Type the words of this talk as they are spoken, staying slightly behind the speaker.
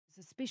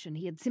suspicion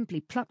he had simply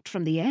plucked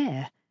from the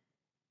air.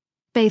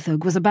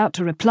 Beithog was about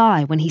to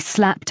reply when he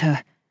slapped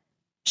her.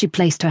 She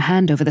placed her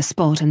hand over the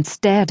spot and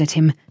stared at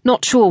him,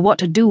 not sure what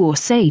to do or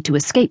say to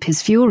escape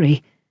his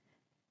fury.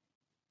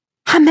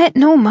 "I met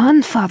no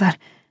man, father.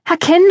 I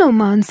ken no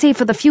man, save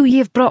for the few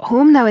ye've brought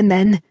home now and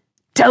then."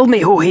 "Tell me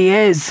who he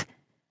is."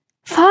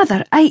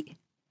 "Father,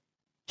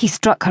 He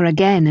struck her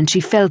again and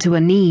she fell to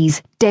her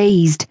knees,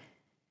 dazed.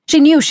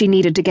 She knew she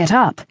needed to get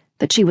up,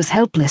 that she was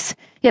helpless,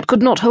 yet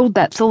could not hold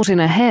that thought in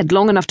her head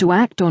long enough to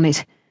act on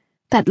it.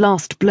 That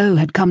last blow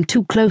had come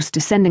too close to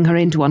sending her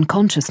into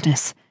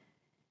unconsciousness.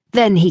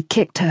 Then he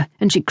kicked her,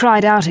 and she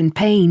cried out in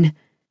pain.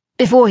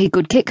 Before he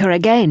could kick her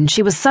again,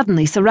 she was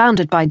suddenly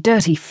surrounded by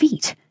dirty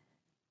feet.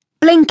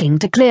 Blinking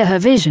to clear her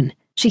vision,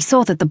 she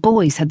saw that the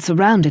boys had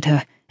surrounded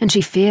her, and she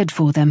feared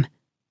for them.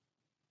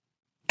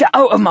 "Get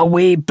out of my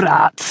way,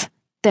 brats,"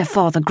 their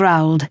father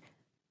growled.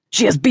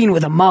 "She has been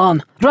with a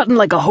man, rotting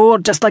like a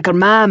whore just like her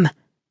mam."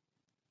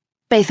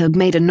 Beithog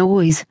made a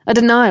noise, a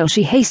denial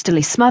she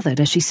hastily smothered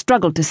as she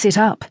struggled to sit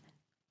up.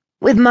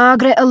 "With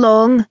Margaret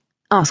along?"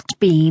 asked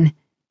Bean.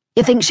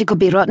 "You think she could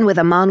be rotten with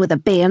a man with a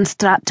bairn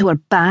strapped to her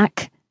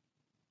back?"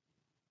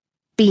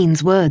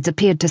 Bean's words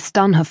appeared to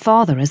stun her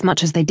father as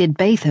much as they did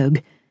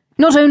Beithog.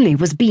 Not only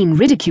was Bean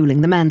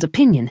ridiculing the man's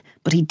opinion,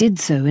 but he did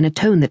so in a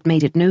tone that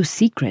made it no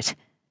secret.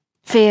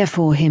 Fear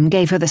for him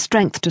gave her the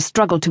strength to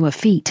struggle to her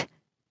feet.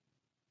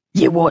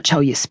 "You watch how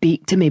you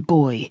speak to me,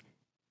 boy.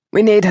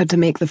 We need her to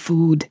make the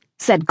food,"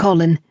 said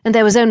Colin, and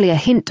there was only a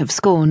hint of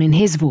scorn in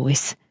his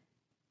voice.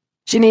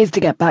 "She needs to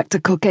get back to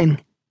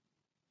cooking."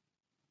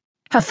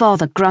 Her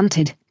father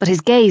grunted, but his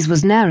gaze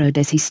was narrowed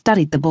as he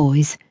studied the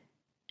boys.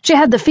 She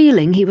had the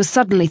feeling he was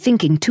suddenly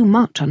thinking too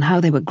much on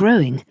how they were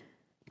growing.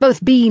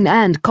 Both Bean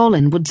and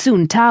Colin would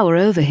soon tower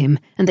over him,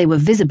 and they were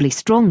visibly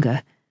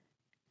stronger.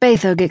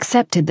 Beithog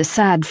accepted the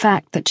sad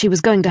fact that she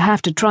was going to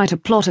have to try to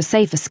plot a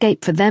safe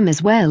escape for them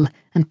as well,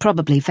 and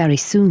probably very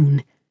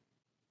soon.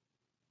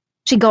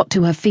 She got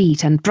to her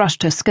feet and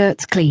brushed her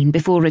skirts clean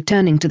before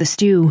returning to the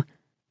stew.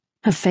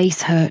 Her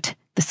face hurt,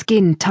 the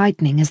skin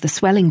tightening as the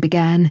swelling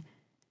began.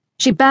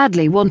 She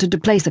badly wanted to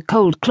place a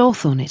cold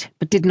cloth on it,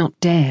 but did not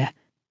dare.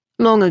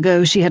 Long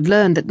ago she had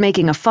learned that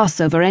making a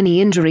fuss over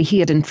any injury he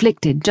had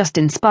inflicted just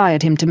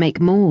inspired him to make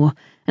more,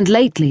 and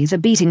lately the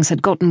beatings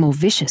had gotten more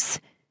vicious.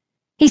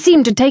 He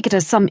seemed to take it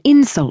as some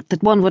insult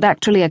that one would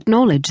actually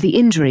acknowledge the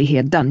injury he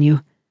had done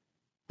you.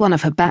 One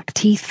of her back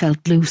teeth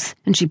felt loose,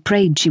 and she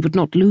prayed she would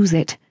not lose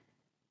it.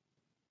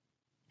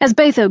 As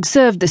Beithog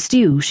served the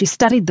stew, she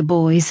studied the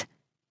boys.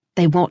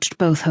 They watched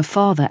both her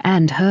father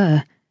and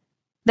her.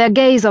 Their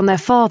gaze on their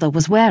father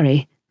was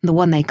wary, and the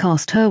one they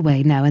cast her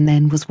way now and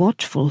then was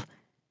watchful.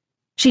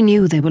 She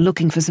knew they were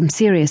looking for some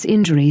serious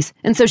injuries,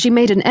 and so she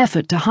made an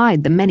effort to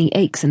hide the many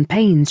aches and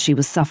pains she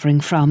was suffering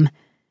from.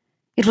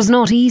 It was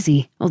not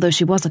easy, although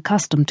she was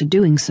accustomed to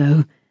doing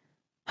so.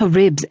 Her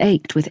ribs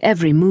ached with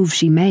every move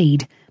she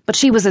made, but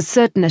she was as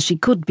certain as she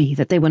could be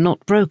that they were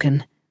not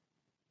broken.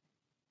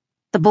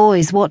 The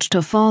boys watched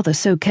her father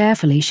so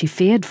carefully she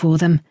feared for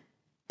them.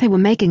 They were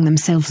making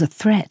themselves a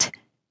threat.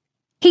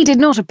 He did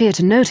not appear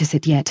to notice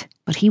it yet,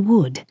 but he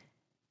would.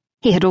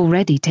 He had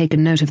already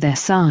taken note of their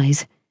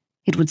size.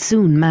 It would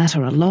soon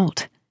matter a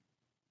lot.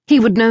 He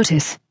would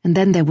notice, and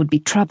then there would be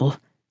trouble,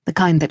 the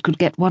kind that could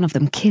get one of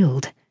them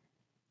killed.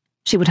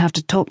 She would have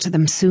to talk to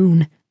them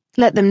soon,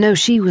 let them know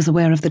she was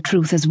aware of the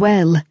truth as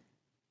well.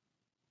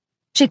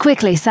 She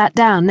quickly sat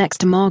down next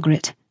to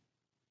Margaret.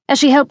 As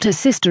she helped her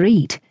sister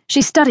eat,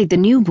 she studied the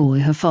new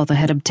boy her father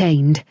had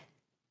obtained.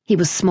 He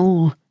was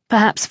small,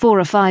 perhaps 4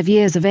 or 5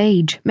 years of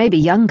age, maybe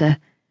younger.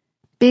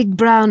 Big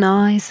brown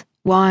eyes,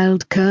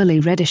 wild,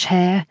 curly reddish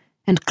hair,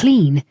 and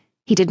clean,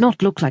 he did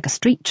not look like a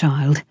street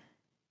child.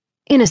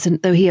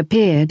 Innocent though he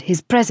appeared,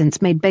 his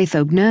presence made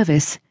Beithog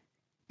nervous.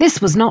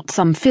 This was not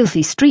some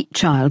filthy street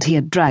child he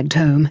had dragged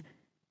home.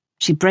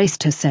 She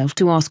braced herself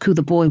to ask who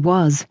the boy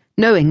was,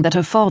 knowing that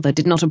her father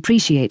did not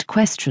appreciate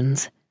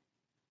questions.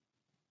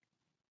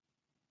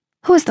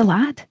 "Who is the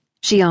lad?"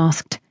 she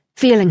asked,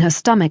 feeling her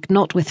stomach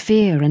knot with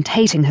fear and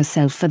hating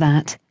herself for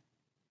that.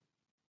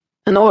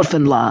 "An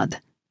orphan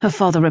lad," her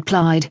father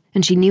replied,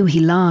 and she knew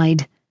he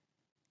lied.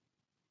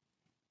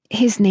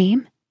 "His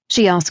name?"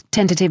 she asked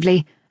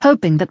tentatively,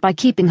 hoping that by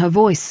keeping her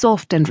voice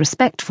soft and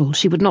respectful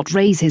she would not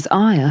raise his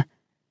ire.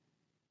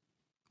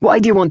 "Why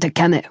do you want to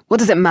ken it? What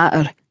does it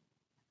matter?"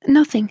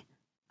 "Nothing.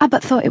 I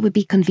but thought it would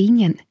be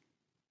convenient."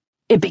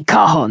 "It be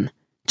Cahan.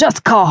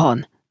 Just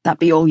Cahan. That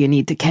be all you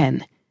need to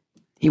ken.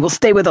 He will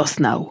stay with us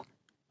now."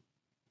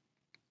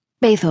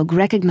 Beithog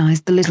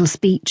recognized the little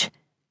speech.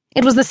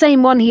 It was the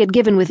same one he had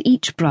given with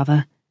each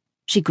brother.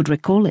 She could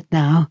recall it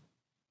now.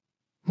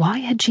 Why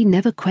had she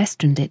never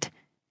questioned it?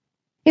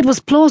 It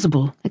was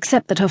plausible,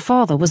 except that her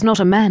father was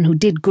not a man who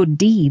did good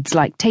deeds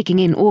like taking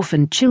in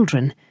orphaned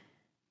children.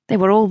 They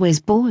were always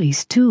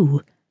boys,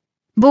 too.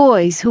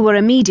 Boys who were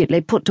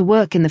immediately put to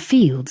work in the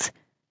fields.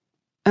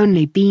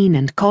 Only Bean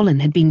and Colin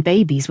had been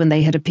babies when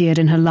they had appeared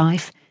in her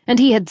life, and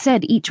he had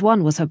said each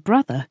one was her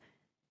brother.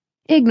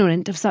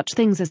 Ignorant of such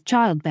things as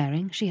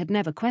childbearing, she had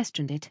never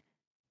questioned it.